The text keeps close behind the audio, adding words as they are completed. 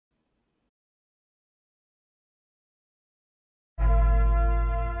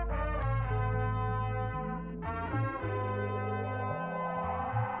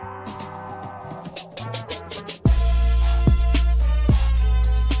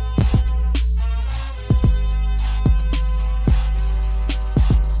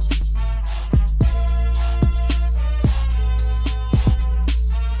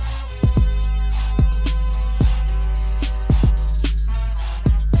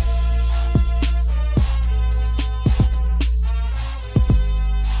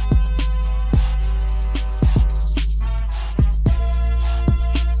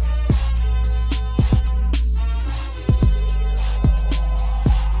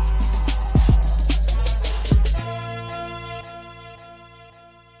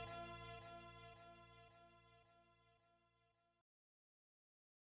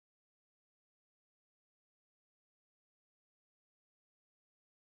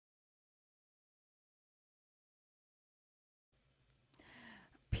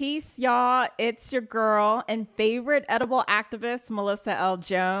Peace, y'all. It's your girl and favorite edible activist, Melissa L.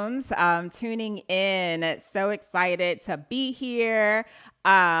 Jones, tuning in. So excited to be here.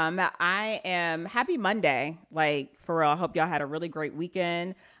 I am happy Monday. Like, for real, I hope y'all had a really great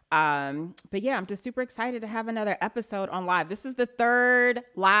weekend. But yeah, I'm just super excited to have another episode on live. This is the third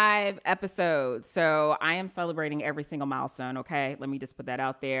live episode. So I am celebrating every single milestone. Okay. Let me just put that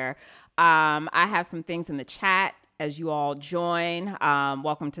out there. I have some things in the chat as you all join.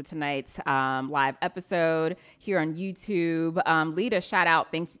 Welcome to tonight's live episode here on YouTube. Lita, shout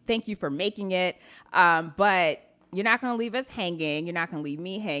out. Thank you for making it. But you're not going to leave us hanging. You're not going to leave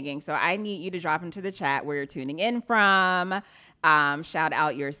me hanging. So I need you to drop into the chat where you're tuning in from. Shout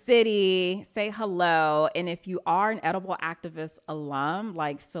out your city, say hello. And if you are an Edible Activist alum,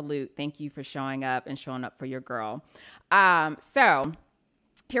 like, salute. Thank you for showing up and showing up for your girl. So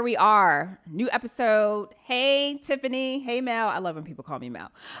here we are, new episode. Hey, Tiffany. Hey, Mel. I love when people call me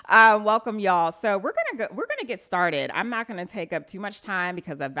Mel. Welcome, y'all. So we're gonna get started. I'm not gonna take up too much time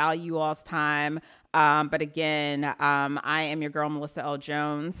because I value you all's time. But again, I am your girl, Melissa L.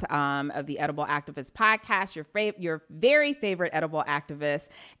 Jones, of the Edible Activist podcast, your very favorite edible activist.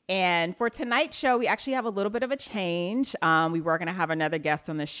 And for tonight's show, we actually have a little bit of a change. We were going to have another guest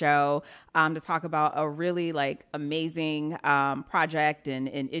on the show to talk about a really amazing project and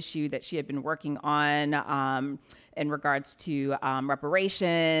issue that she had been working on in regards to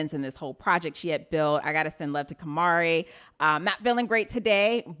reparations and this whole project she had built. I got to send love to Kamari. Not feeling great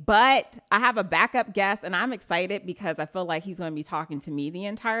today, but I have a backup guest and I'm excited because I feel like he's going to be talking to me the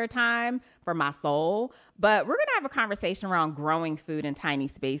entire time for my soul. But we're going to have a conversation around growing food in tiny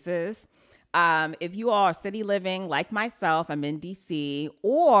spaces. If you all are city living like myself, I'm in DC,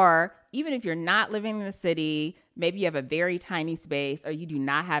 or even if you're not living in the city, maybe you have a very tiny space or you do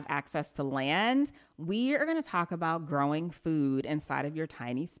not have access to land, we are going to talk about growing food inside of your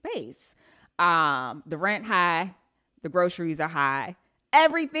tiny space. The rent high, the groceries are high,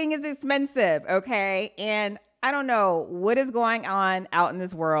 everything is expensive, okay? And I don't know what is going on out in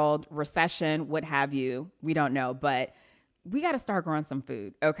this world, recession, what have you, we don't know, but we got to start growing some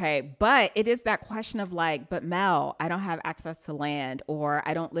food, okay? But it is that question of but Mel, I don't have access to land, or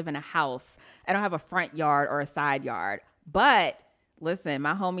I don't live in a house. I don't have a front yard or a side yard. But listen,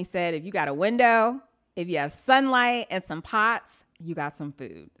 my homie said, if you got a window, if you have sunlight and some pots, you got some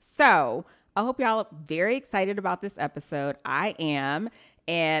food. So I hope y'all are very excited about this episode. I am.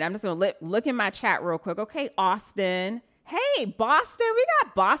 And I'm just going to look in my chat real quick. Okay, Austin. Hey, Boston. We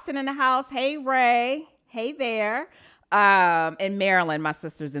got Boston in the house. Hey, Ray. Hey there. And Maryland, my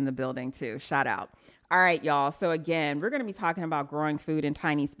sister's in the building too. Shout out. All right, y'all. So again, we're going to be talking about growing food in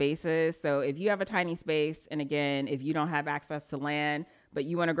tiny spaces. So if you have a tiny space, and again, if you don't have access to land, but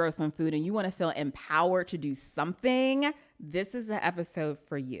you want to grow some food and you want to feel empowered to do something, this is the episode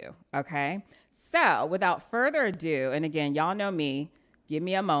for you. Okay. So without further ado, and again, y'all know me, give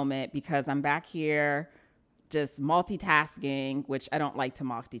me a moment because I'm back here just multitasking, which I don't like to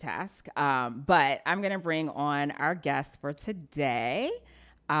multitask. But I'm going to bring on our guest for today.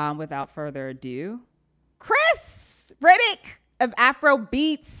 Without further ado, Chris Riddick of Afro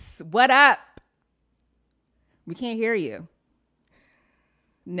Beets. What up? We can't hear you.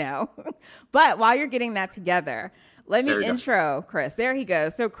 No. But while you're getting that together, let me intro Chris. There he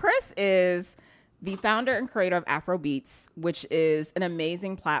goes. So Chris is the founder and creator of Afro Beets, which is an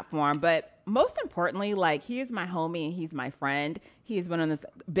amazing platform. But most importantly, he is my homie and he's my friend. He has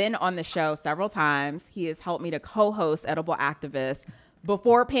been on the show several times. He has helped me to co-host Edible Activist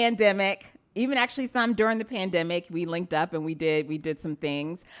before pandemic, even actually some during the pandemic. We linked up and we did some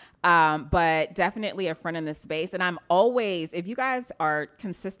things. But definitely a friend in this space. And I'm always, if you guys are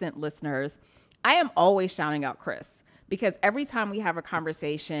consistent listeners, I am always shouting out Chris. Because every time we have a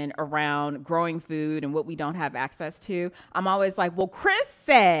conversation around growing food and what we don't have access to, I'm always like, well, Chris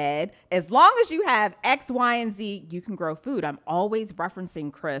said, as long as you have X, Y, and Z, you can grow food. I'm always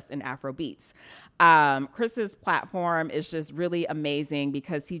referencing Chris and Afro Beets. Chris's platform is just really amazing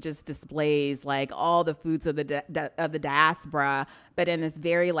because he just displays all the foods of the diaspora, but in this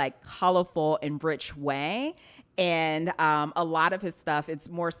very colorful and rich way. And a lot of his stuff, it's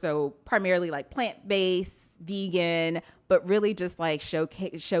more so primarily plant-based, vegan, but really just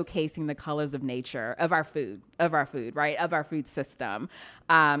showcasing the colors of nature, of our food, right? Of our food system.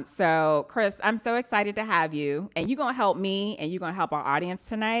 So Chris, I'm so excited to have you, and you're going to help me and you're going to help our audience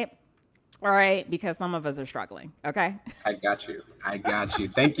tonight. All right, because some of us are struggling. Okay. I got you.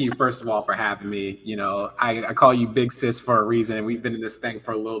 Thank you, first of all, for having me. I call you Big Sis for a reason. We've been in this thing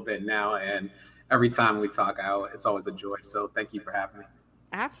for a little bit now, and every time we talk, it's always a joy. So thank you for having me.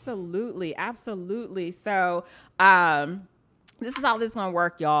 Absolutely. So, this is how this is going to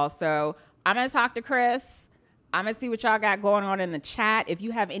work, y'all. So I'm going to talk to Chris. I'm going to see what y'all got going on in the chat. If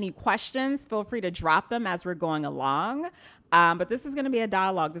you have any questions, feel free to drop them as we're going along. But this is going to be a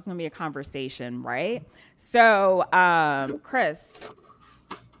dialogue. This is going to be a conversation, right? So, Chris,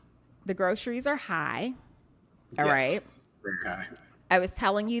 the groceries are high. All right. Very high. I was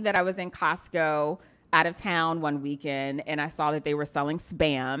telling you that I was in Costco out of town one weekend, and I saw that they were selling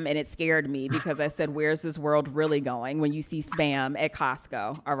Spam, and it scared me because I said, where's this world really going when you see Spam at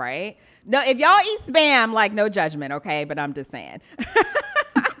Costco? All right. No, if y'all eat Spam, like, no judgment, okay? But I'm just saying.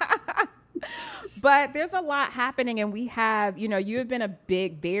 But there's a lot happening, and we have, you know, you have been a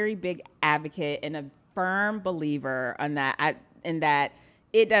very big advocate and a firm believer on that, in that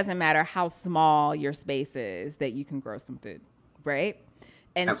it doesn't matter how small your space is, that you can grow some food, right?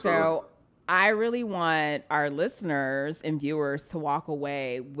 And Absolutely. so I really want our listeners and viewers to walk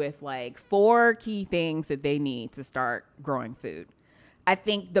away with like 4 key things that they need to start growing food. I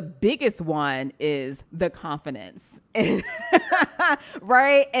think the biggest one is the confidence,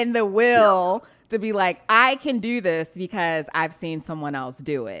 right? And the will to be like, I can do this because I've seen someone else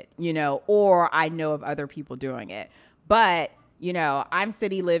do it, you know, or I know of other people doing it. But, you know, I'm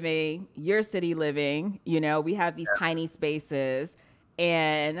city living, you're city living, you know, we have these tiny spaces,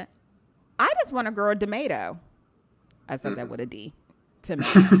 and I just want to grow a tomato. I said that with a D.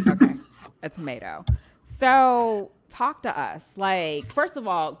 Tomato. Okay. A tomato. So talk to us. Like, first of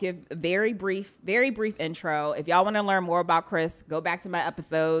all, give a very brief intro. If y'all want to learn more about Chris, go back to my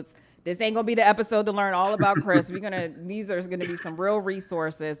episodes. This ain't gonna be the episode to learn all about Chris. These are gonna be some real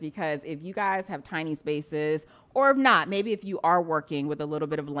resources, because if you guys have tiny spaces, or if not, maybe if you are working with a little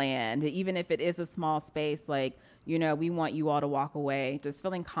bit of land, even if it is a small space, like, you know, we want you all to walk away just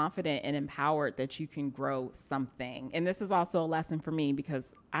feeling confident and empowered that you can grow something. And this is also a lesson for me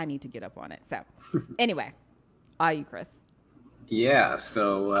because I need to get up on it. So anyway, are you, Chris? Yeah,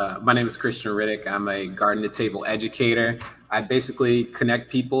 so my name is Christian Riddick. I'm a garden to table educator. I basically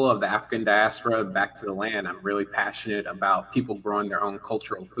connect people of the African diaspora back to the land. I'm really passionate about people growing their own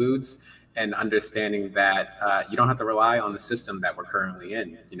cultural foods and understanding that you don't have to rely on the system that we're currently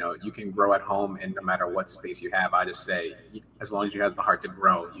in. You know, you can grow at home, and no matter what space you have, I just say, as long as you have the heart to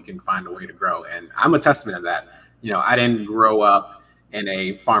grow, you can find a way to grow. And I'm a testament of that. You know, I didn't grow up in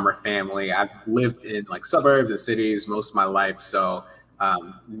a farmer family. I've lived in like suburbs and cities most of my life. So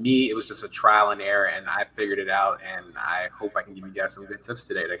it was just a trial and error, and I figured it out. And I hope I can give you guys some good tips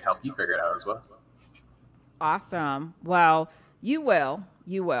today to help you figure it out as well. Awesome. Well, you will,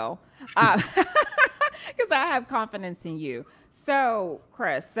 because I have confidence in you. So,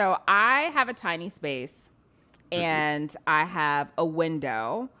 Chris, I have a tiny space, and I have a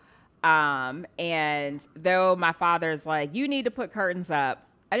window. And though my father's like, you need to put curtains up,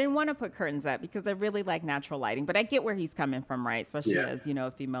 I didn't want to put curtains up because I really like natural lighting, but I get where he's coming from, right? Especially as, you know,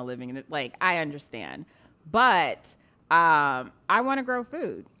 a female living in this, like, I understand, but, I want to grow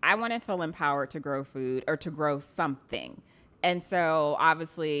food. I want to feel empowered to grow food or to grow something. And so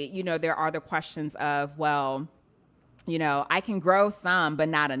obviously, you know, there are the questions of, well, you know, I can grow some, but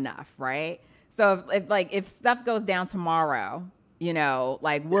not enough, right? So if stuff goes down tomorrow, you know,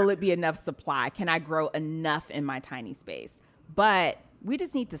 like, will it be enough supply? Can I grow enough in my tiny space? But we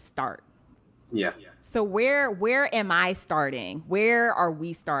just need to start. Yeah. So where am I starting? Where are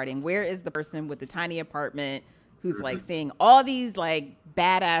we starting? Where is the person with the tiny apartment who's like seeing all these like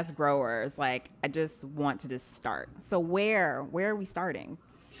badass growers? Like, I just want to just start. So where are we starting?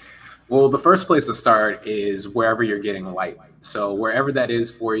 Well, the first place to start is wherever you're getting light. So wherever that is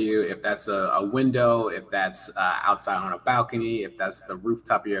for you, if that's a window, if that's outside on a balcony, if that's the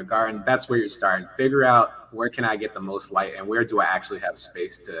rooftop of your garden, that's where you're starting. Figure out, where can I get the most light, and where do I actually have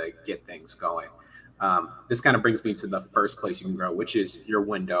space to get things going? This kind of brings me to the first place you can grow, which is your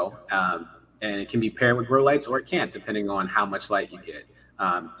window. And it can be paired with grow lights, or it can't, depending on how much light you get.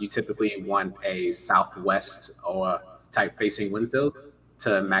 You typically want a southwest or type facing window to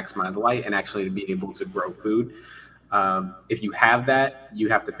maximize light and actually to be able to grow food. If you have that, you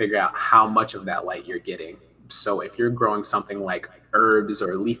have to figure out how much of that light you're getting. So if you're growing something like herbs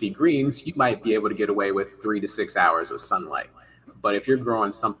or leafy greens, you might be able to get away with 3 to 6 hours of sunlight. But if you're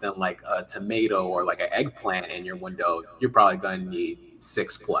growing something like a tomato or like an eggplant in your window, you're probably going to need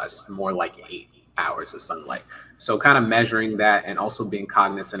 6+, more like 8 hours of sunlight. So kind of measuring that, and also being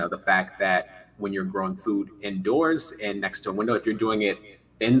cognizant of the fact that when you're growing food indoors and next to a window, if you're doing it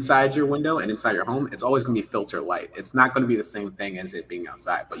inside your window and inside your home, it's always going to be filter light. It's not going to be the same thing as it being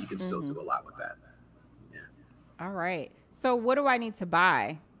outside, but you can still do a lot with that. Yeah. All right. So what do I need to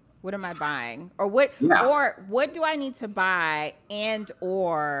buy? What am I buying? Or what do I need to buy, and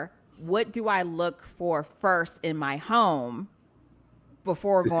or what do I look for first in my home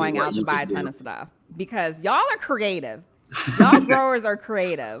before to see going what out to you buy can a ton do. of stuff because y'all are creative. Y'all growers are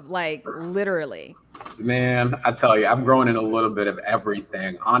creative, like literally. Man, I tell you, I'm growing in a little bit of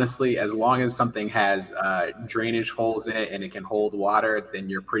everything. Honestly, as long as something has drainage holes in it and it can hold water, then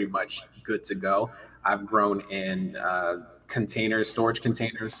you're pretty much good to go. I've grown in containers, storage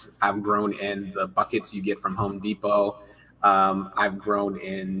containers. I've grown in the buckets you get from Home Depot. I've grown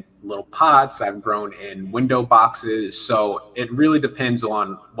in little pots. I've grown in window boxes. So it really depends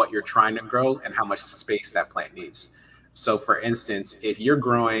on what you're trying to grow and how much space that plant needs. So for instance, if you're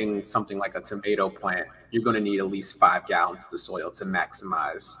growing something like a tomato plant, you're going to need at least 5 gallons of the soil to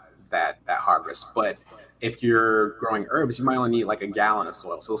maximize that harvest. But if you're growing herbs, you might only need like a gallon of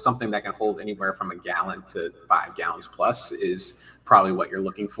soil. So something that can hold anywhere from a gallon to 5 gallons plus is probably what you're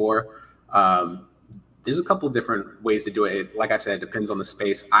looking for. There's a couple of different ways to do it. Like I said, it depends on the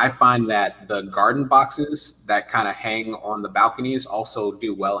space. I find that the garden boxes that kind of hang on the balconies also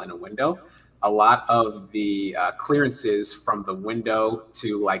do well in a window. A lot of the clearances from the window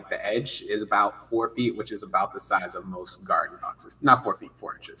to like the edge is about 4 feet, which is about the size of most garden boxes. Not 4 feet,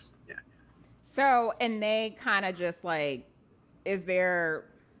 4 inches. Yeah. So, and they kind of just like,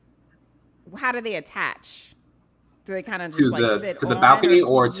 how do they attach? Do they kind of just like sit To the on balcony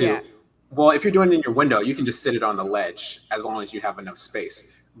or to yeah. well, if you're doing it in your window, you can just sit it on the ledge as long as you have enough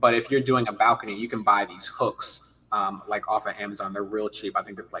space. But if you're doing a balcony, you can buy these hooks like off of Amazon. They're real cheap. I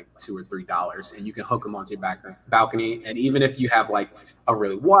think they're like $2 or $3, and you can hook them onto your back balcony. And even if you have like a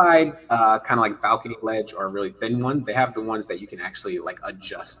really wide kind of like balcony ledge or a really thin one, they have the ones that you can actually like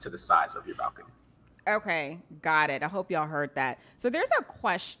adjust to the size of your balcony. Okay, got it. I hope y'all heard that. So there's a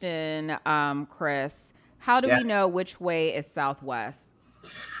question, Chris. How do we know which way is southwest?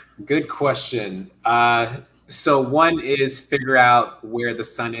 Good question. So one is figure out where the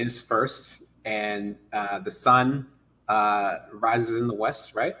sun is first, and the sun rises in the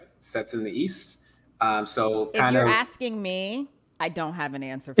west, right? Sets in the east. So If kind you're of. asking me, I don't have an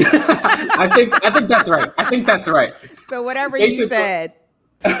answer for that. I think that's right. I think that's right. So whatever Basically, you said.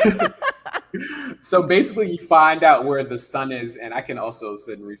 So basically, you find out where the sun is, and I can also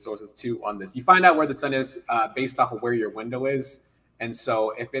send resources too on this. You find out where the sun is based off of where your window is. And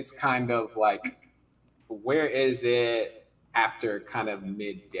so if it's kind of like, where is it after kind of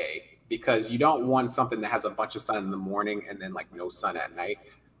midday? Because you don't want something that has a bunch of sun in the morning and then like no sun at night,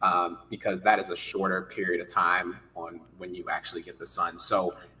 because that is a shorter period of time on when you actually get the sun.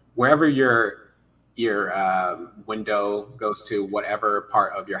 So wherever your window goes to, whatever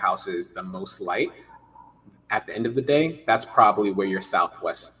part of your house is the most light at the end of the day, that's probably where your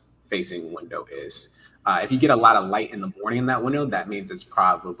southwest facing window is. If you get a lot of light in the morning in that window, that means it's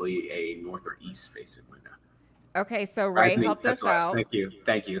probably a north or east facing window. Okay, so Ray helped us out. Thank you.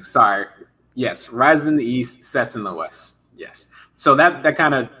 Thank you. Sorry. Yes, rises in the east, sets in the west. Yes. So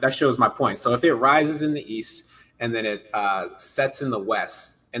that shows my point. So if it rises in the east and then it sets in the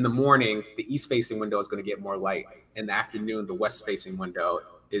west, in the morning, the east facing window is going to get more light. In the afternoon, the west facing window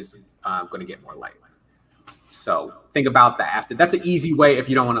is going to get more light. So think about that after. That's an easy way if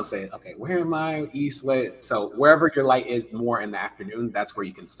you don't want to say, okay, where am I? East, west. So wherever your light is more in the afternoon, that's where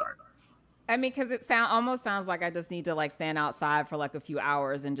you can start. I mean, because it almost sounds like I just need to like stand outside for like a few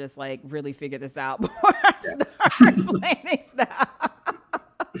hours and just like really figure this out before I start planning stuff.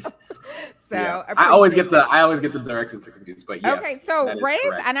 So yeah. I always get the directions confused, but yes. Okay, so Ray,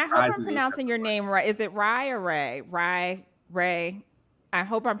 and I hope I'm pronouncing your name right. Is it Rye or Ray? Ray. I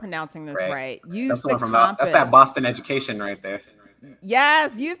hope I'm pronouncing this right. Use the compass. That's that Boston education right there.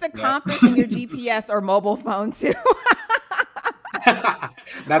 Yes, use the compass in your GPS or mobile phone too.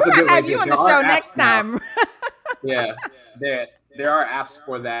 That's a good way to have you on the show next time. Yeah, there are apps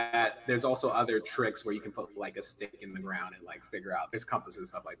for that. There's also other tricks where you can put like a stick in the ground and like figure out. There's compasses and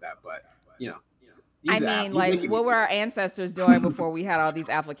stuff like that, but I mean, like, what were our ancestors doing before we had all these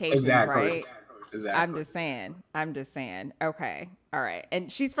applications, right? Exactly. I'm just saying. Okay. All right. And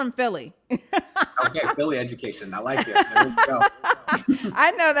she's from Philly. Okay. Philly education. I like it. There we go.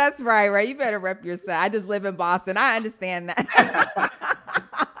 I know that's right. You better rep yourself. I just live in Boston. I understand that.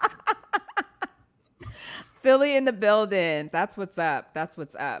 Philly in the building. That's what's up.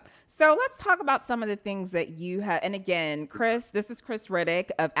 So let's talk about some of the things that you have. And again, this is Chris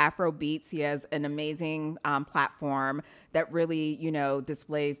Riddick of Afro Beets. He has an amazing platform that really,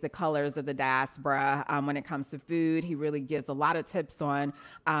 displays the colors of the diaspora when it comes to food. He really gives a lot of tips on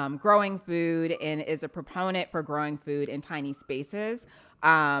growing food and is a proponent for growing food in tiny spaces.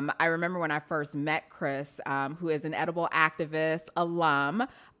 I remember when I first met Chris, who is an edible activist alum.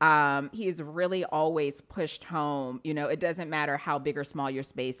 He's really always pushed home, it doesn't matter how big or small your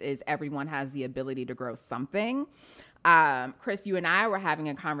space is, everyone has the ability to grow something. Chris, you and I were having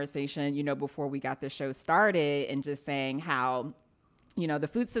a conversation, before we got the show started, and just saying how, the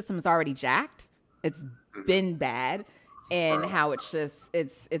food system is already jacked. It's been bad, and how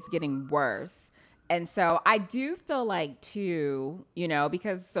it's getting worse. And so I do feel like too,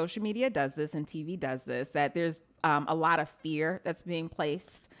 because social media does this and TV does this, that there's a lot of fear that's being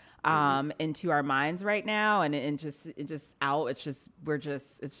placed into our minds right now, and it's just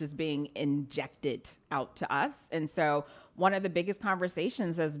being injected out to us. And so one of the biggest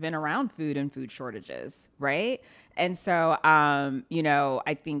conversations has been around food and food shortages, right? And so,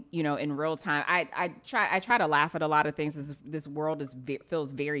 I think, in real time, I try to laugh at a lot of things. This world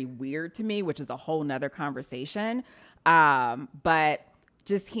feels very weird to me, which is a whole nother conversation. But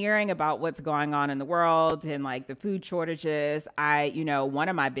just hearing about what's going on in the world and like the food shortages, one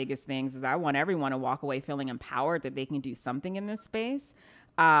of my biggest things is I want everyone to walk away feeling empowered that they can do something in this space.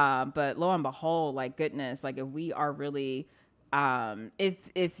 But lo and behold, like goodness, like if we are really, this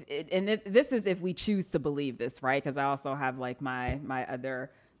is if we choose to believe this, right? Because I also have like my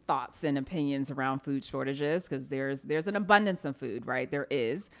other thoughts and opinions around food shortages, because there's an abundance of food, right? There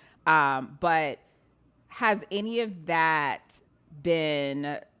is. But has any of that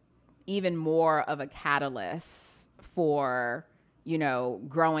been even more of a catalyst for,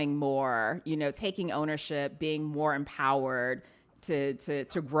 growing more, taking ownership, being more empowered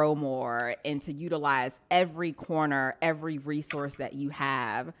to grow more and to utilize every corner, every resource that you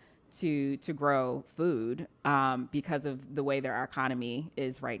have to grow food, because of the way that our economy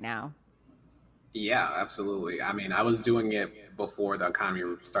is right now? Yeah, absolutely. I mean, I was doing it before the economy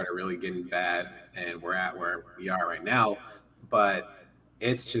started really getting bad, and we're at where we are right now. But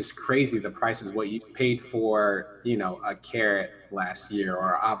it's just crazy. The prices, what you paid for, a carrot last year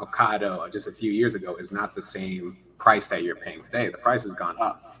or avocado just a few years ago, is not the same price that you're paying today. The price has gone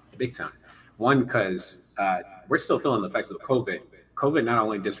up big time. One, because we're still feeling the effects of COVID. COVID not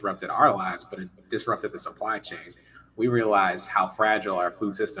only disrupted our lives, but it disrupted the supply chain. We realized how fragile our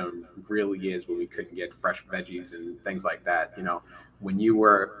food system really is when we couldn't get fresh veggies and things like that. When you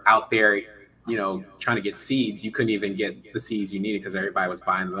were out there, trying to get seeds, you couldn't even get the seeds you needed because everybody was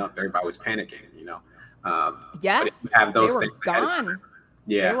buying them up. Everybody was panicking, But if you Yes, have they those were things ahead of time, gone.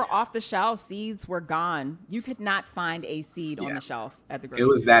 They yeah, were off the shelf. Seeds were gone. You could not find a seed on yeah. the shelf at the It grocery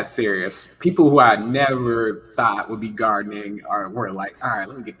was store. that serious. People who I never thought would be gardening were like, all right,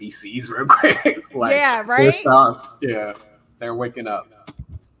 let me get these seeds real quick. Like, Yeah, this right? stuff. Yeah, they're waking up.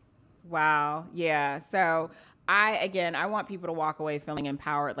 Wow. Yeah. So I want people to walk away feeling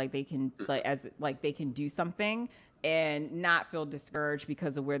empowered, like they can, like they can do something and not feel discouraged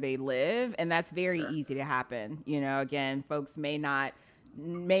because of where they live. And that's very Sure. easy to happen. Again, folks may not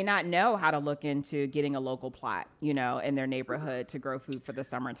know how to look into getting a local plot, in their neighborhood to grow food for the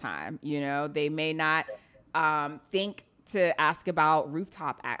summertime. They may not think to ask about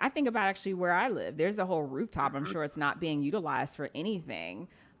rooftop. I think about actually where I live. There's a whole rooftop. I'm sure it's not being utilized for anything.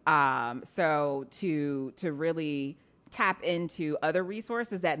 So to really tap into other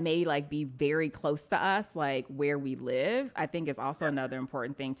resources that may like be very close to us, like where we live, I think is also another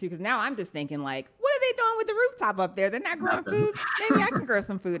important thing too. Cause now I'm just thinking like, what are they doing with the rooftop up there? They're not growing Nothing. food. Maybe I can grow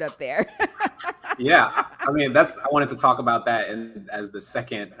some food up there. Yeah, I mean, I wanted to talk about that, and as the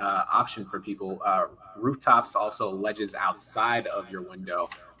second option for people, rooftops, also ledges outside of your window,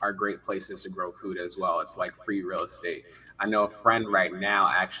 are great places to grow food as well. It's like free real estate. I know a friend right now,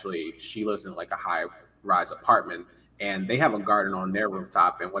 actually, she lives in like a high rise apartment, and they have a garden on their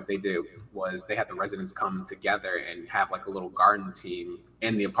rooftop. And what they did was they had the residents come together and have like a little garden team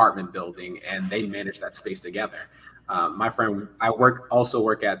in the apartment building, and they manage that space together. My friend, also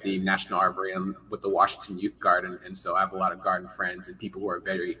work at the National Arboretum with the Washington Youth Garden, and so I have a lot of garden friends and people who are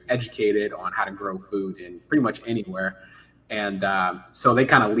very educated on how to grow food in pretty much anywhere. And so they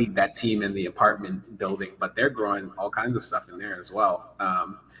kind of lead that team in the apartment building, but they're growing all kinds of stuff in there as well.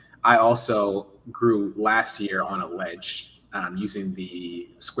 I also grew last year on a ledge using the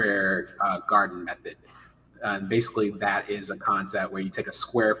square garden method. And basically, that is a concept where you take a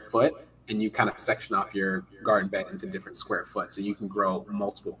square foot and you kind of section off your garden bed into different square foot so you can grow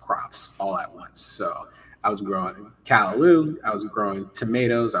multiple crops all at once. So I was growing callaloo, I was growing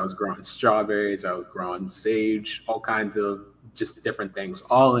tomatoes, I was growing strawberries, I was growing sage, all kinds of just different things,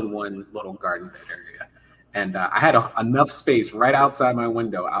 all in one little garden bed area. And I had enough space right outside my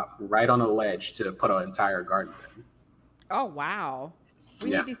window, right on a ledge, to put an entire garden bed. Oh, wow.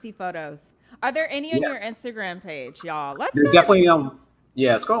 We Yeah, need to see photos. Are there any on yeah. your Instagram page, y'all? Let's There's start. definitely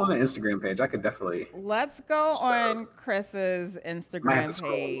Yeah, scroll on the Instagram page. I could definitely Let's go show. on Chris's Might have to Instagram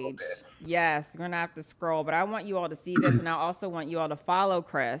scroll a little page. bit. Yes, you're gonna have to scroll, but I want you all to see this, and I also want you all to follow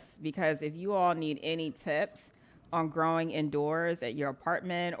Chris, because if you all need any tips on growing indoors at your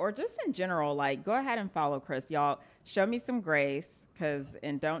apartment or just in general, like, go ahead and follow Chris. Y'all show me some grace,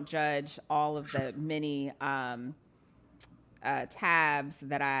 and don't judge all of the many tabs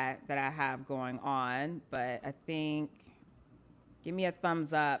that I have going on. But I think, give me a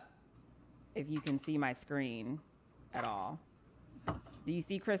thumbs up if you can see my screen at all. Do you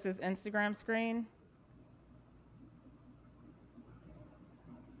see Chris's Instagram screen?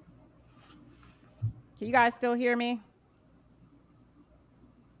 Can you guys still hear me?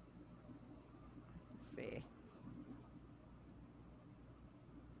 Let's see.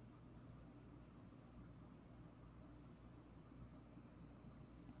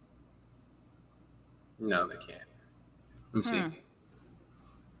 No, they can't. Let me see.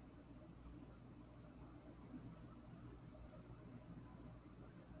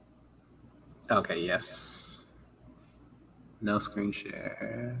 Okay, yes. No screen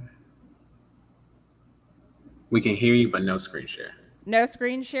share. We can hear you, but no screen share. No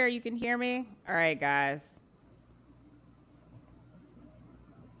screen share, you can hear me? All right, guys.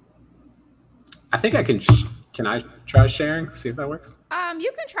 I think I can. Can I try sharing? See if that works.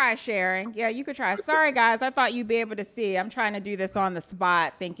 You can try sharing. Yeah, you could try. Sorry, guys. I thought you'd be able to see. I'm trying to do this on the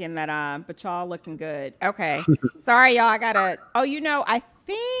spot, thinking that but y'all looking good. Okay. Sorry, y'all. I gotta. Oh, I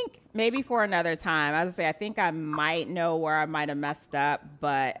think maybe for another time. I was gonna say, I think I might know where I might have messed up,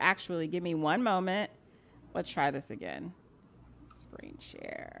 but actually, give me one moment. Let's try this again. Screen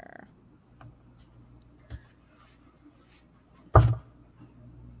share.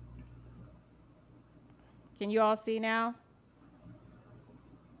 Can you all see now?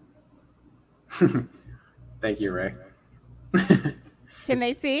 Thank you, Ray. Can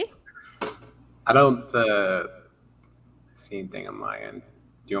they see? I don't see anything on my end.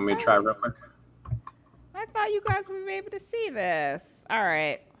 Do you want me to try real quick? I thought you guys would be able to see this. All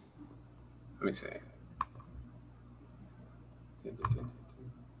right. Let me see.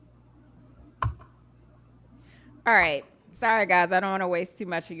 All right. Sorry, guys. I don't want to waste too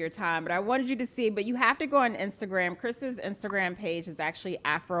much of your time, but I wanted you to see. But you have to go on Instagram. Chris's Instagram page is actually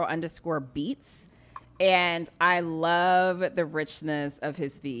Afro_Beets. And I love the richness of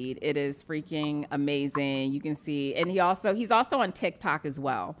his feed. It is freaking amazing. You can see. And he's also on TikTok as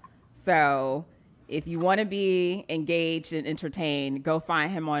well. So if you want to be engaged and entertained, go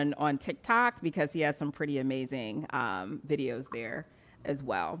find him on TikTok, because he has some pretty amazing videos there as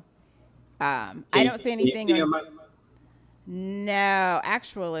well. I don't see anything. No,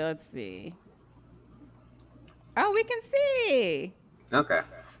 actually, let's see. Oh, we can see. Okay.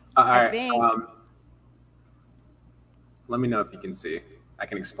 All right. I think. Let me know if you can see. I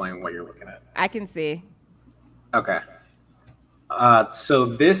can explain what you're looking at. I can see. Okay. So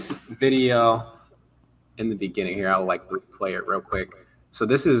this video in the beginning here, I'll like replay it real quick. So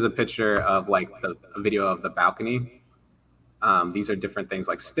this is a picture of like a video of the balcony. These are different things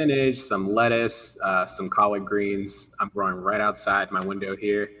like spinach, some lettuce, some collard greens. I'm growing right outside my window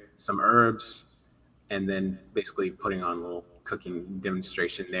here, some herbs, and then basically putting on a little cooking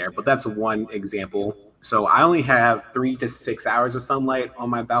demonstration there. But that's one example. So I only have 3 to 6 hours of sunlight on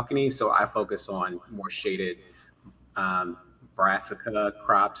my balcony, so I focus on more shaded brassica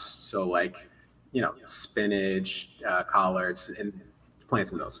crops. So like, spinach, collards, and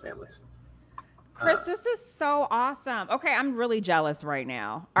plants in those families. Chris, this is so awesome. Okay, I'm really jealous right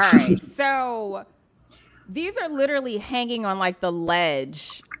now. All right, so these are literally hanging on like the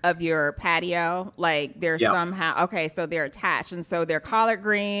ledge of your patio. Like they're somehow, okay, so they're attached. And so they're collard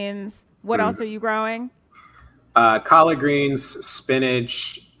greens. What else are you growing? Collard greens,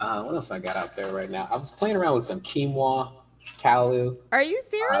 spinach. What else I got out there right now? I was playing around with some quinoa, callaloo. Are you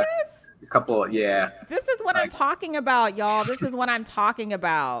serious? A couple, yeah. This is what I'm talking about, y'all. This is what I'm talking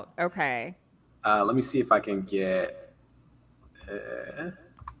about. Okay. Let me see if I can get.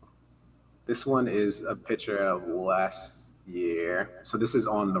 This one is a picture of last year. So this is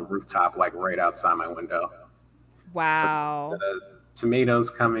on the rooftop, like right outside my window. Wow. So the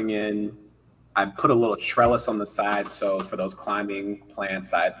tomatoes coming in. I put a little trellis on the side. So for those climbing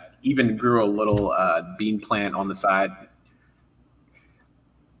plants, I even grew a little bean plant on the side.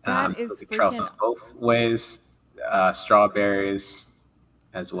 That is freaking trellis in both ways. Strawberries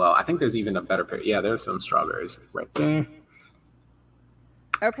as well. I think there's even a better pair. Yeah, there's some strawberries right there.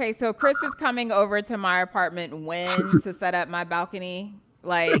 Okay, so Chris is coming over to my apartment when to set up my balcony.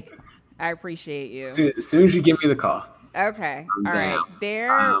 Like, I appreciate you. As soon as you give me the call. Okay, all right.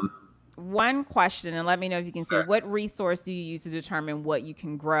 one question, and let me know if you can say, Sure. what resource do you use to determine what you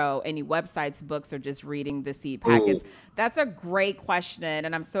can grow? Any websites, books, or just reading the seed Ooh, packets? That's a great question.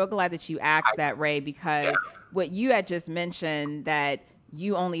 And I'm so glad that you asked that, Ray, yeah. because what you had just mentioned that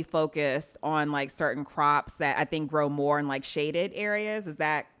you only focused on like certain crops that I think grow more in like shaded areas. Is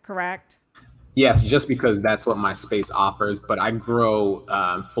that correct? Yes, just because that's what my space offers, but I grow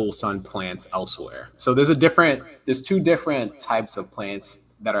full sun plants elsewhere. So there's two different types of plants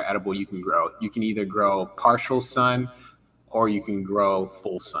that are edible you can grow. You can either grow partial sun or you can grow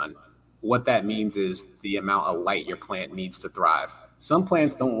full sun. What that means is the amount of light your plant needs to thrive. Some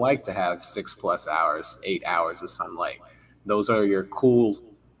plants don't like to have 6+ hours, 8 hours of sunlight. Those are your cool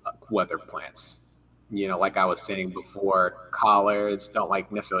weather plants. Like I was saying before, collards don't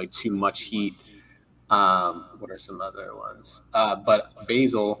like necessarily too much heat. What are some other ones? But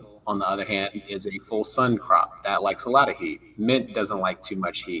basil, on the other hand, is a full sun crop that likes a lot of heat. Mint doesn't like too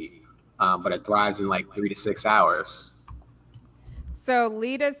much heat, but it thrives in like 3 to 6 hours. So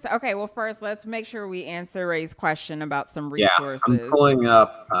lead us. Okay, well, first, let's make sure we answer Ray's question about some Yeah, I'm resources. pulling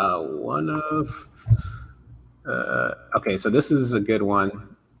up one of. Okay, so this is a good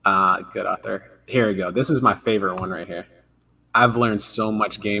one. Good author. Here we go. This is my favorite one right here. I've learned so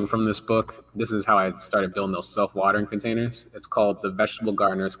much game from this book. This is how I started building those self-watering containers. It's called The Vegetable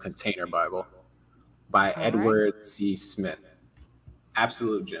Gardener's Container Bible by All right. Edward C. Smith.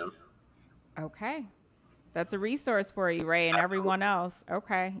 Absolute gem. Okay. That's a resource for you, Ray, and everyone else.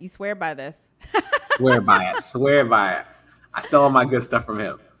 Okay. You swear by this. Swear by it. Swear by it. I stole all my good stuff from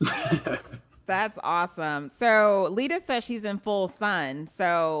him. That's awesome. So Lita says she's in full sun.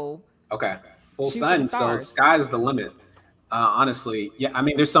 So Okay. Full shoot for the sun. So stars. sky's the limit. Honestly, yeah. I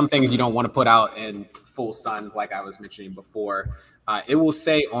mean, there's some things you don't want to put out in full sun, like I was mentioning before. It will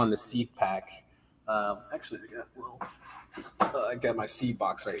say on the seed pack. Actually, I got my seed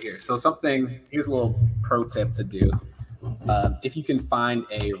box right here. So here's a little pro tip to do. If you can find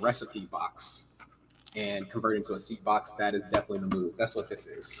a recipe box and convert it into a seed box, that is definitely the move. That's what this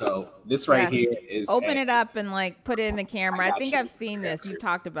is. So this right Yes. here is Open it up and like put it in the camera. I got think you. I've seen this. You've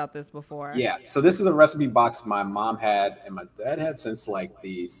talked about this before. Yeah, so this is a recipe box my mom had and my dad had since like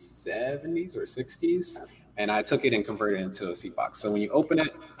the 70s or 60s. And I took it and converted it into a seed box. So when you open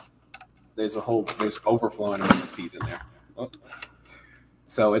it, there's overflowing amount of seeds in there. Oh.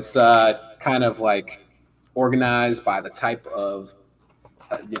 So it's kind of like organized by the type of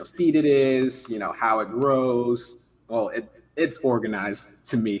seed it is, how it grows. Well, it's organized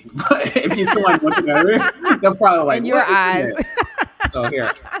to me. But if you saw it looking at it, they're probably like, In your "What is eyes. in there?" So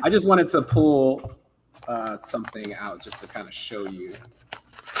here, I just wanted to pull something out just to kind of show you.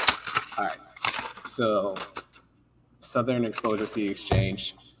 All right. So Southern Exposure Seed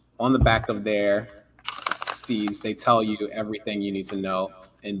Exchange. On the back of their seeds, they tell you everything you need to know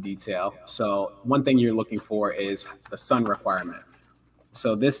in detail. So one thing you're looking for is the sun requirement.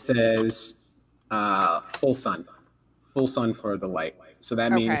 So this says full sun for the light. So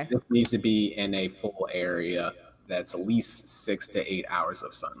that means Okay. this needs to be in a full area that's at least 6 to 8 hours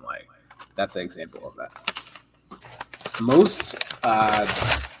of sunlight. That's an example of that. Most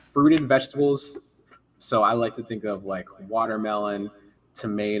fruited vegetables, so I like to think of like watermelon,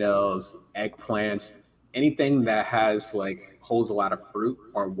 tomatoes, eggplants, anything that holds a lot of fruit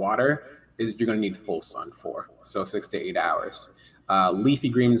or water is you're going to need full sun for. So 6 to 8 hours. Leafy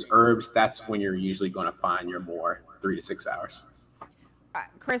greens, herbs, that's when you're usually going to find your more 3 to 6 hours.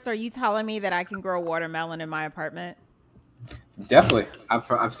 Chris, are you telling me that I can grow watermelon in my apartment? Definitely.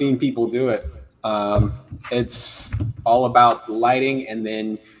 I've seen people do it. It's all about lighting and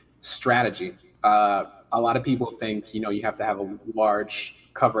then strategy. A lot of people think, you have to have a large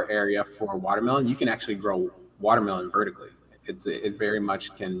cover area for watermelon. You can actually grow watermelon vertically. It very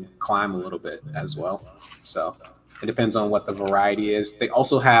much can climb a little bit as well. So it depends on what the variety is. They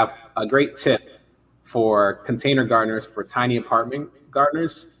also have a great tip for container gardeners, for tiny apartment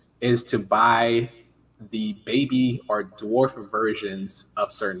gardeners, is to buy the baby or dwarf versions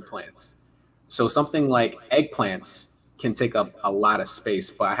of certain plants. So something like eggplants can take up a lot of space,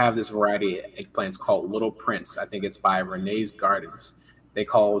 but I have this variety of eggplants called Little Prince. I think it's by Renee's Gardens.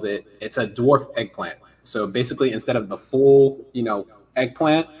 It's a dwarf eggplant. So basically, instead of the full,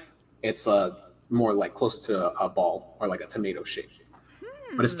 eggplant, it's more like closer to a ball or like a tomato shape.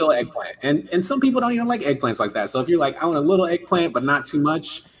 But it's still eggplant. And some people don't even like eggplants like that. So if you're like, I want a little eggplant, but not too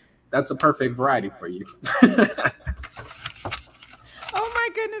much, that's a perfect variety for you. Oh my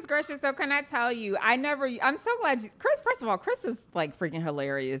goodness gracious. So can I tell you, I'm so glad Chris, first of all, Chris is like freaking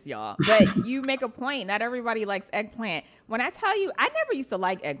hilarious, y'all. But you make a point. Not everybody likes eggplant. When I tell you, I never used to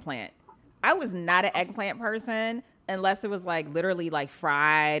like eggplant. I was not an eggplant person. unless it was like literally like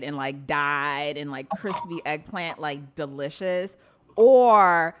fried and like dyed and like crispy eggplant, like delicious.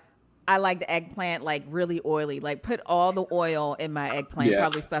 Or I like the eggplant like really oily. Like put all the oil in my eggplant, Yeah.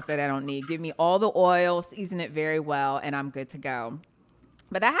 probably stuff that I don't need. Give me all the oil, season it very well, and I'm good to go.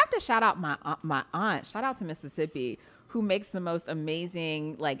 But I have to shout out my aunt. Shout out to Mississippi, who makes the most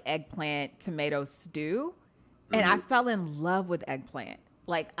amazing like eggplant tomato stew. And I fell in love with eggplant.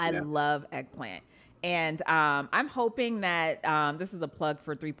 Like I Yeah. love eggplant. And I'm hoping that this is a plug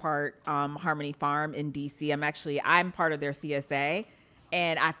for Three Part Harmony Farm in DC. I'm part of their CSA.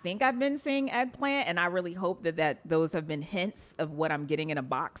 And I think I've been seeing eggplant, and I really hope that those have been hints of what I'm getting in a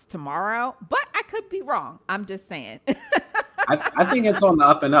box tomorrow. But I could be wrong. I'm just saying. I think it's on the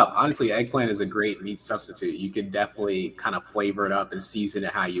up and up. Honestly, eggplant is a great meat substitute. You could definitely kind of flavor it up and season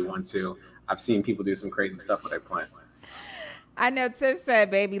it how you want to. I've seen people do some crazy stuff with eggplant. I know Tiff said,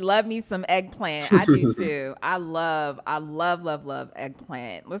 baby, love me some eggplant. I do too. I love, love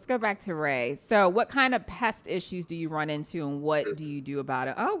eggplant. Let's go back to Ray. So what kind of pest issues do you run into and what do you do about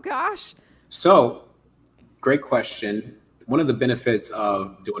it? Oh, gosh. So, great question. One of the benefits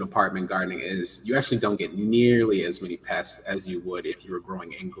of doing apartment gardening is you actually don't get nearly as many pests as you would if you were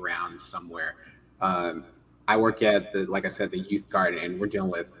growing in ground somewhere. I work at like I said, the youth garden, and we're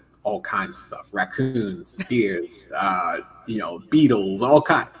dealing with all kinds of stuff: raccoons, deers, beetles, all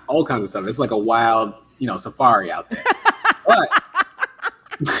kinds of stuff. It's like a wild, safari out there. But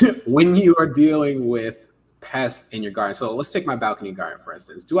when you are dealing with pests in your garden, so let's take my balcony garden for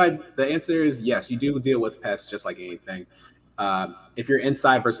instance. The answer is yes, you do deal with pests just like anything. If you're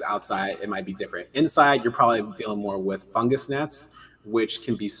inside versus outside, it might be different. Inside, you're probably dealing more with fungus gnats, which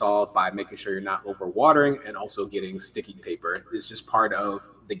can be solved by making sure you're not overwatering and also getting sticky paper. It's just part of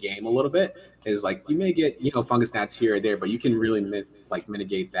the game a little bit. Is like you may get fungus gnats here or there, but you can really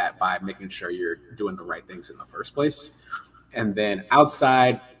mitigate that by making sure you're doing the right things in the first place. And then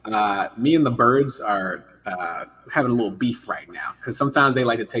outside, me and the birds are having a little beef right now because sometimes they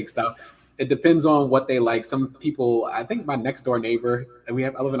like to take stuff. It depends on what they like. Some people, I think my next door neighbor, I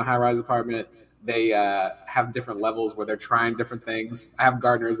live in a high-rise apartment. They have different levels where they're trying different things. I have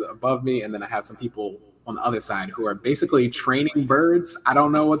gardeners above me, and then I have some people on the other side who are basically training birds. I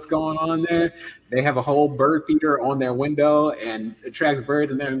don't know what's going on there. They have a whole bird feeder on their window and it attracts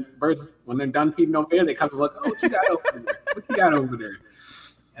birds. And then birds, when they're done feeding over there, they come and look, oh, what you got over there? What you got over there?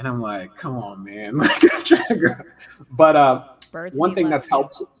 And I'm like, come on, man. But one thing that's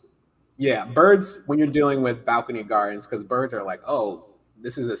helped. Yeah, birds, when you're dealing with balcony gardens, because birds are like, oh,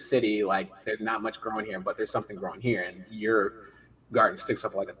 this is a city, like there's not much growing here, but there's something growing here, and your garden sticks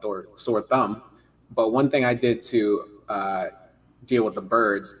up like a sore thumb. But one thing I did to deal with the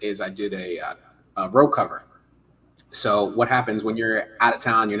birds is I did a row cover. So what happens when you're out of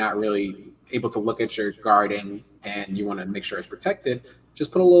town, you're not really able to look at your garden and you want to make sure it's protected,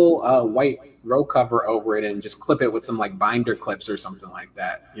 just put a little white row cover over it and just clip it with some like binder clips or something like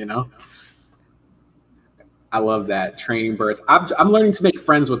that, I love that, training birds. I'm learning to make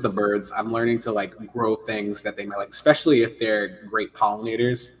friends with the birds. I'm learning to like grow things that they might like, especially if they're great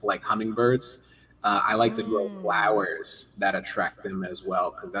pollinators, like hummingbirds. I like to grow flowers that attract them as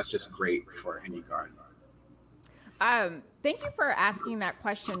well, because that's just great for any garden. Thank you for asking that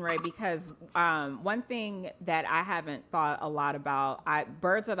question, Ray, because one thing that I haven't thought a lot about,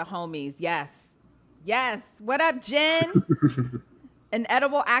 birds are the homies. Yes. What up, Jen? An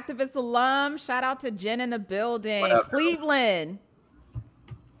edible activist alum. Shout out to Jen in the building. Cleveland.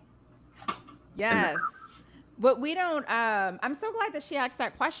 Yes. But we don't, I'm so glad that she asked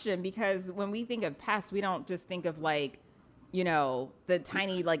that question, because when we think of pests, we don't just think of like, the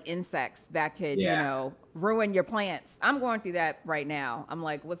tiny like insects that could, ruin your plants. I'm going through that right now. I'm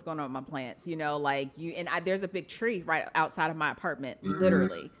like, what's going on with my plants? There's a big tree right outside of my apartment,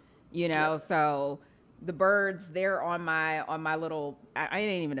 literally, so the birds, they're on my little, I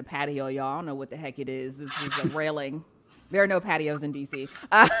ain't even a patio, y'all. I don't know what the heck it is. This is a railing. There are no patios in DC.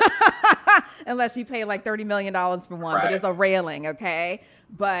 Unless you pay like $30 million for one, right. But it's a railing, okay?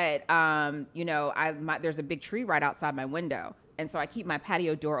 But, there's a big tree right outside my window. And so I keep my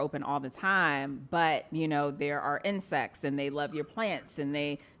patio door open all the time, but there are insects and they love your plants and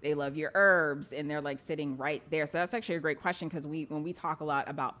they love your herbs and they're like sitting right there. So that's actually a great question, because when we talk a lot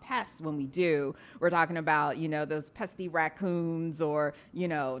about pests, we're talking about, those pesky raccoons or, the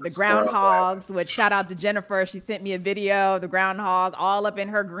groundhogs, which shout out to Jennifer. She sent me a video, the groundhog all up in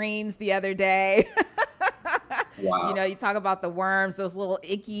her greens the other day. Wow. You talk about the worms, those little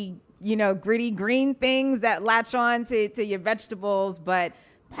icky, gritty green things that latch on to your vegetables, but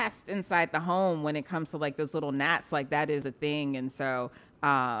pests inside the home when it comes to like those little gnats, like that is a thing. And so,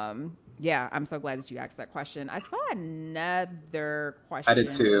 Yeah, I'm so glad that you asked that question. I saw another I did question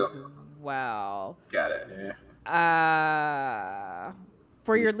too. as well. Got it. Yeah. Uh,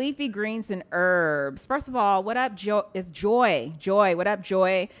 for your leafy greens and herbs, first of all, what up, Joy? Joy, what up,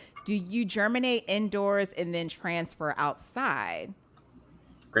 Joy? Do you germinate indoors and then transfer outside?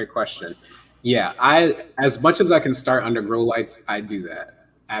 Great question. Yeah, as much as I can start under grow lights, I do that.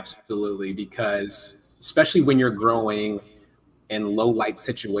 Absolutely, because especially when you're growing in low light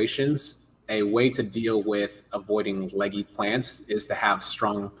situations, a way to deal with avoiding leggy plants is to have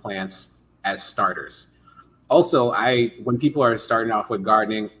strong plants as starters. Also, I when people are starting off with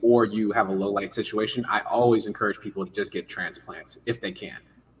gardening or you have a low light situation, I always encourage people to just get transplants if they can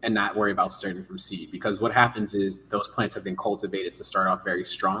and not worry about starting from seed, because what happens is those plants have been cultivated to start off very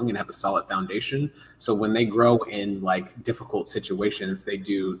strong and have a solid foundation. So when they grow in like difficult situations, they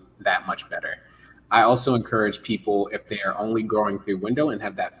do that much better. I also encourage people, if they are only growing through window and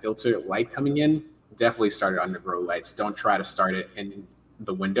have that filtered light coming in, definitely start it under grow lights. Don't try to start it in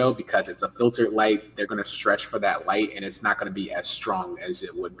the window because it's a filtered light. They're going to stretch for that light and it's not going to be as strong as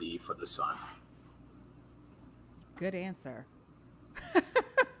it would be for the sun. Good answer.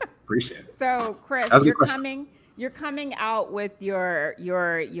 Appreciate it. So, Chris, That was a good question. you're coming out with your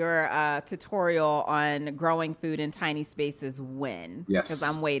tutorial on growing food in tiny spaces when? Yes. Because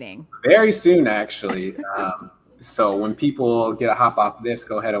I'm waiting. Very soon, actually. So when people get a hop off this,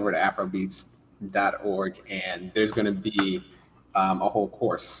 go head over to afrobeats.org and there's going to be a whole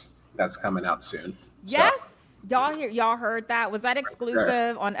course that's coming out soon. Yes. Y'all heard that? Was that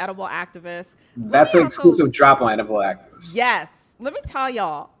exclusive on Edible Activist? That's an exclusive drop on Edible Activist. Yes. Let me tell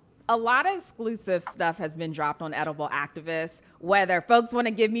y'all, a lot of exclusive stuff has been dropped on Edible Activist, whether folks want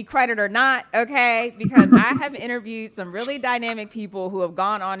to give me credit or not, okay? Because I have interviewed some really dynamic people who have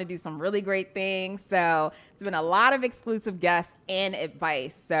gone on to do some really great things. So it's been a lot of exclusive guests and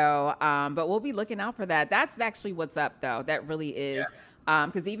advice. So, but we'll be looking out for that. That's actually what's up, though. That really is. Yeah.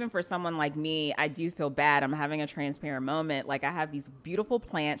 Because even for someone like me, I do feel bad. I'm having a transparent moment. Like I have these beautiful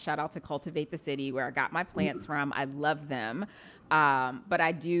plants. Shout out to Cultivate the City, where I got my plants from. I love them. But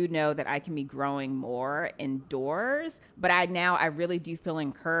I do know that I can be growing more indoors. But I really do feel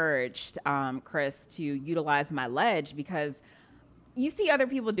encouraged, Chris, to utilize my ledge because you see other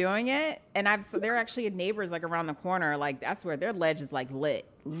people doing it, and so they're actually neighbors like around the corner. Like that's where their ledge is like lit,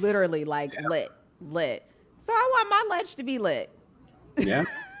 literally like lit. So I want my ledge to be lit. Yeah.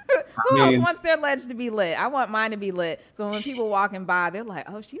 Who else wants their ledge to be lit? I want mine to be lit. So when people walking by, they're like,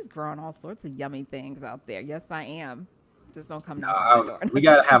 "Oh, she's growing all sorts of yummy things out there." Yes, I am. Just don't come down the door. We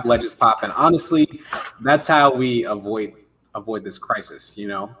gotta have ledges popping. Honestly, that's how we avoid this crisis. You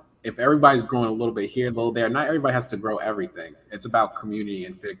know, if everybody's growing a little bit here, a little there, not everybody has to grow everything. It's about community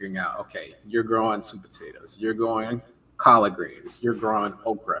and figuring out. Okay, you're growing sweet potatoes. You're growing collard greens. You're growing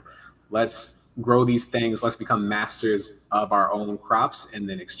okra. Let's grow these things. Let's become masters of our own crops and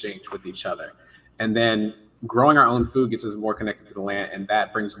then exchange with each other. And then growing our own food gets us more connected to the land, and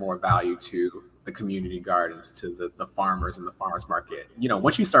that brings more value to the community gardens, to the farmers and the farmers market. You know,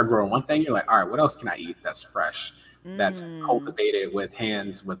 once you start growing one thing, you're like, all right, what else can I eat that's fresh, that's cultivated with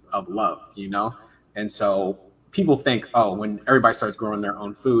hands of love, you know? And so people think, oh, when everybody starts growing their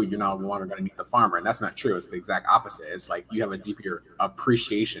own food, you're no longer going to meet the farmer. And that's not true. It's the exact opposite. It's like you have a deeper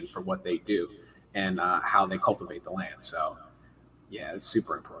appreciation for what they do and how they cultivate the land. So yeah, it's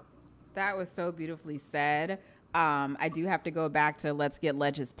super important. That was so beautifully said. I do have to go back to let's get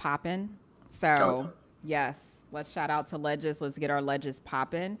ledges popping. So yes, let's shout out to ledges. Let's get our ledges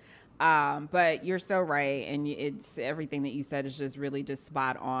popping. But you're so right. And it's everything that you said is just really just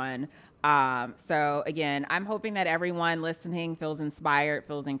spot on. So again, I'm hoping that everyone listening feels inspired,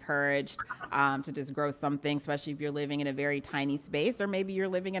 feels encouraged, to just grow something, especially if you're living in a very tiny space, or maybe you're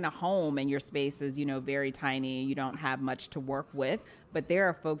living in a home and your space is, very tiny. You don't have much to work with, but there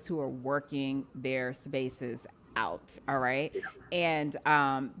are folks who are working their spaces out. All right. And,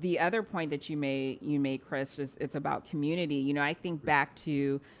 the other point that you made, Chris, just it's about community. I think back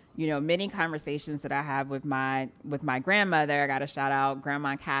to, many conversations that I have with my grandmother. I got to shout out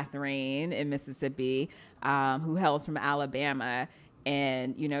Grandma Catherine in Mississippi, who hails from Alabama.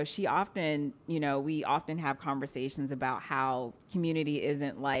 And, she often, we often have conversations about how community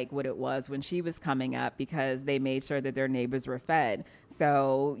isn't like what it was when she was coming up, because they made sure that their neighbors were fed.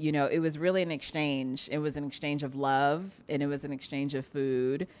 So, it was really an exchange. It was an exchange of love, and it was an exchange of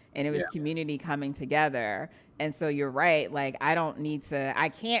food. and it was Yeah. community coming together. And so you're right. Like, I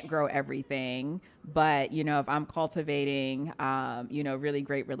can't grow everything, but if I'm cultivating, really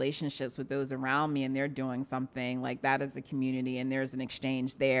great relationships with those around me and they're doing something like that as a community and there's an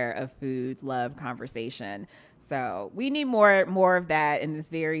exchange there of food, love, conversation. So we need more of that in this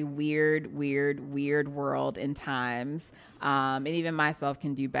very weird world and times. And even myself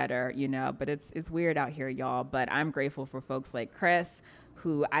can do better, but it's weird out here, y'all. But I'm grateful for folks like Chris,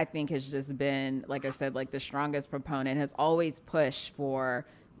 who I think has just been, like I said, like the strongest proponent, has always pushed for,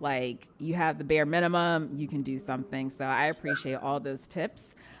 like, you have the bare minimum, you can do something. So I appreciate all those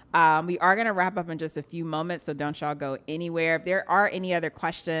tips. We are going to wrap up in just a few moments, so don't y'all go anywhere. If there are any other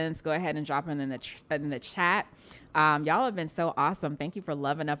questions, go ahead and drop them in the chat. Y'all have been so awesome. Thank you for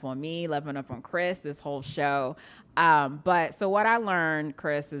loving up on me, loving up on Chris this whole show. But so what I learned,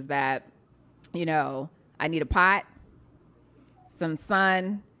 Chris, is that, I need a pot, some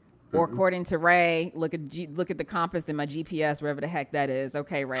sun, or according to Ray, look at the compass in my GPS, wherever the heck that is.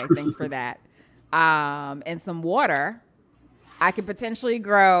 Okay, Ray, thanks for that. And some water. I could potentially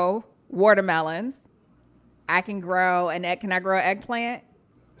grow watermelons. I can grow Can I grow eggplant?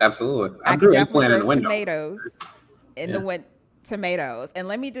 Absolutely. I grew can eggplant definitely in the grow window. tomatoes in the window. Tomatoes. And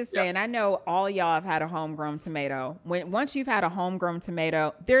let me just say, and I know all of y'all have had a homegrown tomato. Once you've had a homegrown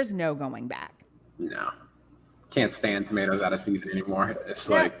tomato, there's no going back. No. Can't stand tomatoes out of season anymore. It's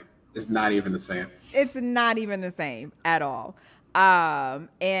it's not even the same. It's not even the same at all.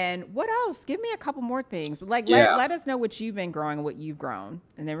 And what else? Give me a couple more things. Like, let us know what you've been growing, what you've grown,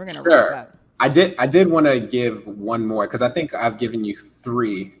 and then we're gonna wrap up. I did want to give one more, because I think I've given you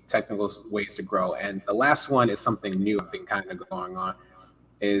 3 technical ways to grow, and the last one is something new I've been kind of going on.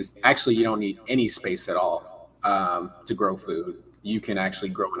 Is actually, you don't need any space at all to grow food. You can actually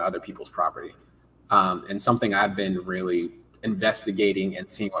grow on other people's property. And something I've been really investigating and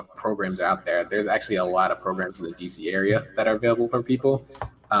seeing what programs are out there. There's actually a lot of programs in the DC area that are available for people.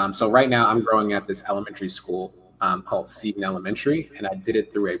 So right now I'm growing at this elementary school called Seton Elementary, and I did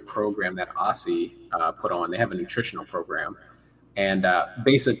it through a program that Aussie put on. They have a nutritional program, and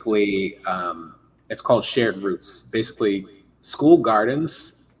basically it's called Shared Roots. Basically, school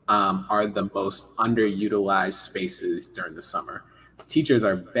gardens are the most underutilized spaces during the summer. Teachers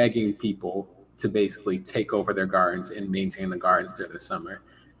are begging people to basically take over their gardens and maintain the gardens during the summer.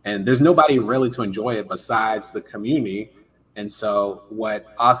 And there's nobody really to enjoy it besides the community. And so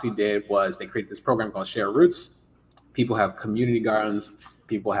what Aussie did was they created this program called Share Roots. People have community gardens,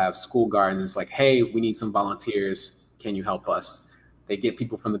 people have school gardens. It's like, hey, we need some volunteers. Can you help us? They get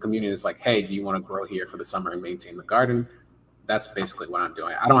people from the community. It's like, hey, do you want to grow here for the summer and maintain the garden? That's basically what I'm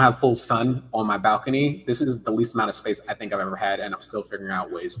doing. I don't have full sun on my balcony. This is the least amount of space I think I've ever had, and I'm still figuring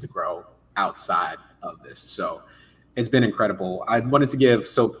out ways to grow outside of this. So it's been incredible. I wanted to give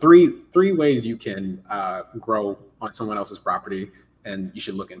three ways you can grow on someone else's property, and you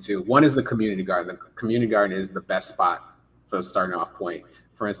should look into. One is the community garden. The community garden is the best spot for the starting off point.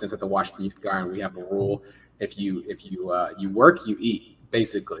 For instance, at the Washington Youth Garden, we have a rule: if you work, you eat,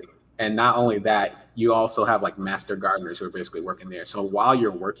 basically. And not only that, you also have like master gardeners who are basically working there. So while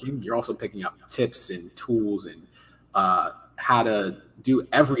you're working, you're also picking up tips and tools and how to do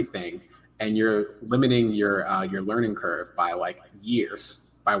everything. And you're limiting your learning curve by like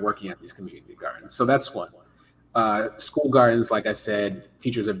years by working at these community gardens. So that's one. School gardens, like I said,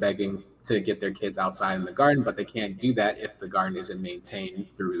 teachers are begging to get their kids outside in the garden, but they can't do that if the garden isn't maintained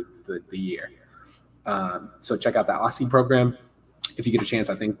through the year. So check out the Aussie program. If you get a chance,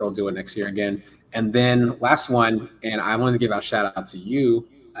 I think they'll do it next year again. And then last one, and I wanted to give a shout out to you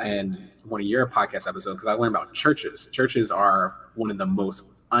and one of your podcast episodes, because I learned about churches. Churches are one of the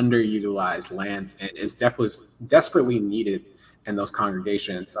most underutilized lands, and it's desperately needed in those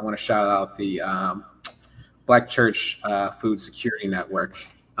congregations. I want to shout out the Black Church Food Security Network.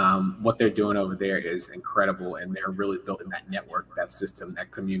 What they're doing over there is incredible, and they're really building that network, that system,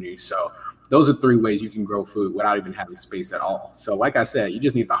 that community. So those are 3 ways you can grow food without even having space at all. So like I said, you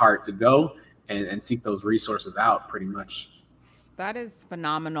just need the heart to go and seek those resources out, pretty much. That is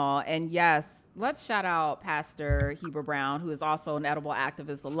phenomenal. And yes, let's shout out Pastor Heber Brown, who is also an Edible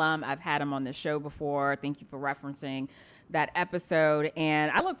Activist alum. I've had him on the show before. Thank you for referencing that episode.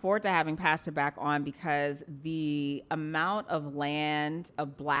 And I look forward to having Pastor back on, because the amount of land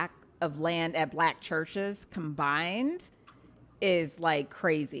at Black churches combined is like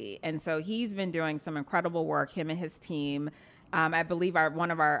crazy. And so he's been doing some incredible work, him and his team. I believe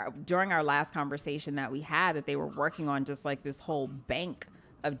during our last conversation that we had, that they were working on just like this whole bank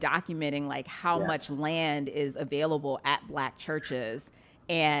of documenting like how much land is available at Black churches.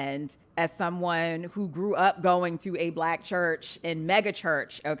 And as someone who grew up going to a Black church and mega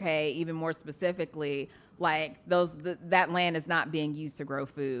church, okay, even more specifically, like that land is not being used to grow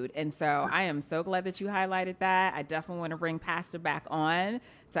food. And so I am so glad that you highlighted that. I definitely want to bring Pastor back on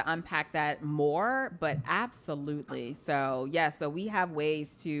to unpack that more, but absolutely. So yeah, so we have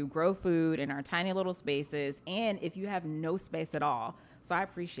ways to grow food in our tiny little spaces, and if you have no space at all. So I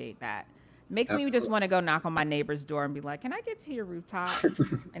appreciate that. Makes me just want to go knock on my neighbor's door and be like, can I get to your rooftop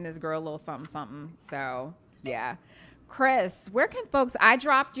and just grow a little something, something. So yeah. Chris, where can folks, I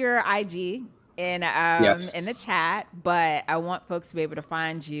dropped your IG in the chat, but I want folks to be able to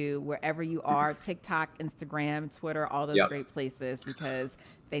find you wherever you are, TikTok, Instagram, Twitter, all those great places,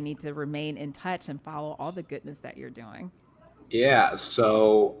 because they need to remain in touch and follow all the goodness that you're doing. Yeah.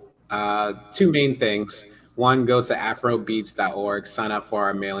 So two main things. One, go to afrobeets.org, sign up for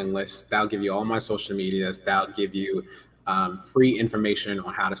our mailing list. That'll give you all my social medias. That'll give you free information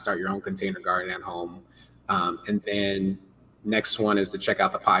on how to start your own container garden at home. And then next one is to check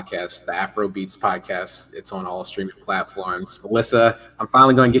out the podcast, the Afro Beets podcast. It's on all streaming platforms. Melissa, I'm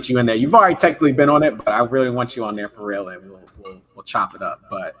finally going to get you in there. You've already technically been on it, but I really want you on there for real, and we'll chop it up.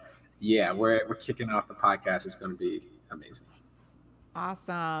 But yeah, we're kicking off the podcast. It's going to be amazing.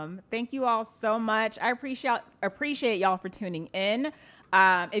 Awesome. Thank you all so much. I appreciate y'all for tuning in.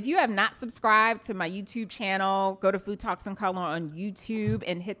 If you have not subscribed to my YouTube channel, go to Food Talks in Color on YouTube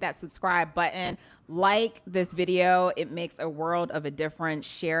and hit that subscribe button. Like this video. It makes a world of a difference.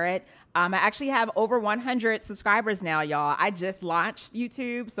 Share it. I actually have over 100 subscribers now, y'all. I just launched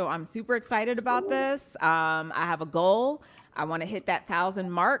YouTube, so I'm super excited about this. I have a goal. I want to hit that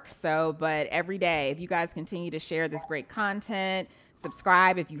 1,000 mark. So, but every day, if you guys continue to share this great content,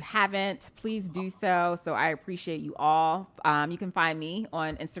 subscribe if you haven't, please do so. So I appreciate you all. You can find me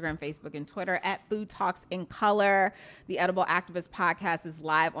on Instagram, Facebook, and Twitter at Food Talks in Color. The Edible Activist podcast is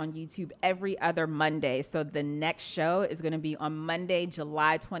live on YouTube every other Monday. So the next show is going to be on Monday,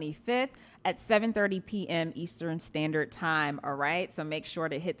 July 25th at 7:30 p.m. Eastern Standard Time. All right. So make sure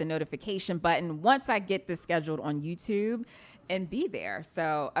to hit the notification button once I get this scheduled on YouTube and be there.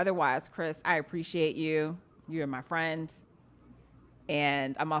 So otherwise, Chris, I appreciate you. You're my friend.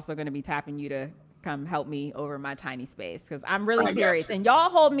 And I'm also going to be tapping you to come help me over my tiny space, because I'm really serious. And y'all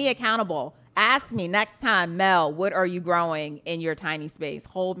hold me accountable. Ask me next time, Mel, what are you growing in your tiny space?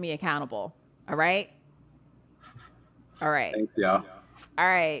 Hold me accountable. All right? All right. Thanks, y'all. All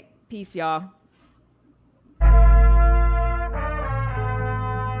right. Peace, y'all.